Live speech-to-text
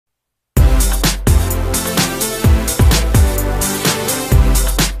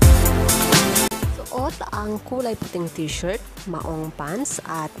Ang kulay puting t-shirt, maong pants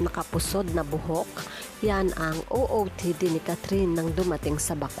at nakapusod na buhok, yan ang OOTD ni Kathryn nang dumating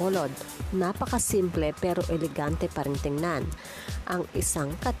sa Bacolod. Napakasimple pero elegante pa rin tingnan ang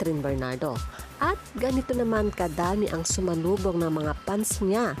isang Kathryn Bernardo. At ganito naman kadami ang sumalubong ng mga fans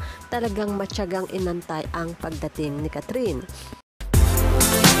niya. Talagang matyagang inantay ang pagdating ni Kathryn.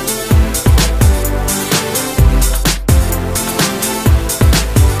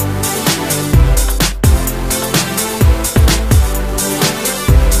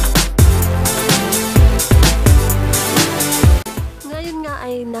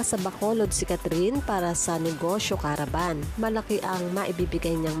 Nasa Bacolod si Kathryn para sa negosyo karaban. Malaki ang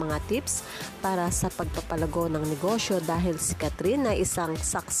maibibigay niyang mga tips para sa pagpapalago ng negosyo dahil si Kathryn ay isang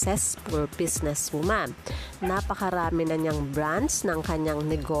successful businesswoman. Napakarami na niyang brands ng kanyang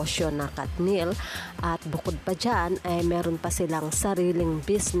negosyo na katnil at bukod pa dyan ay meron pa silang sariling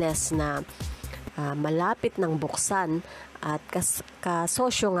business na malapit ng buksan at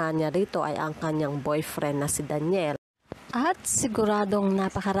kasosyo nga niya rito ay ang kanyang boyfriend na si Daniel. At siguradong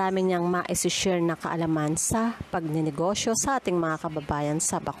napakarami niyang ma-share na kaalaman sa pagninegosyo sa ating mga kababayan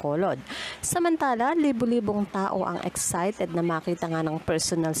sa Bacolod. Samantala, libo-libong tao ang excited na makita nga ng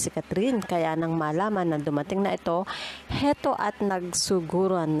personal si Kathryn. Kaya nang malaman na dumating na ito, heto at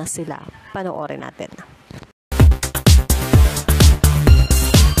nagsuguran na sila. Panoorin natin.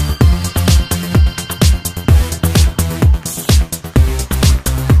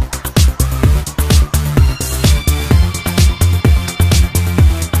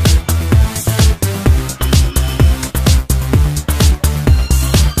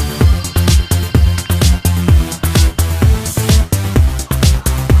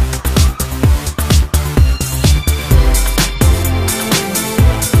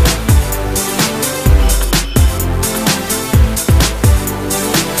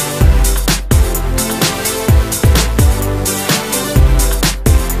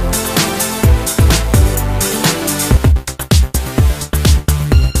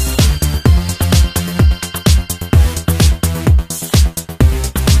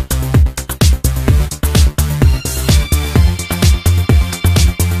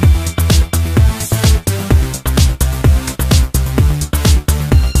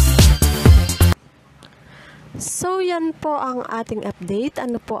 So yan po ang ating update.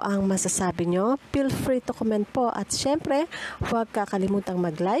 Ano po ang masasabi nyo? Feel free to comment po. At syempre, huwag kakalimutang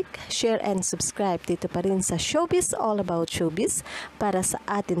mag-like, share, and subscribe dito pa rin sa Showbiz All About Showbiz para sa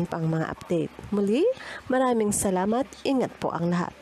atin pang mga update. Muli, maraming salamat. Ingat po ang lahat.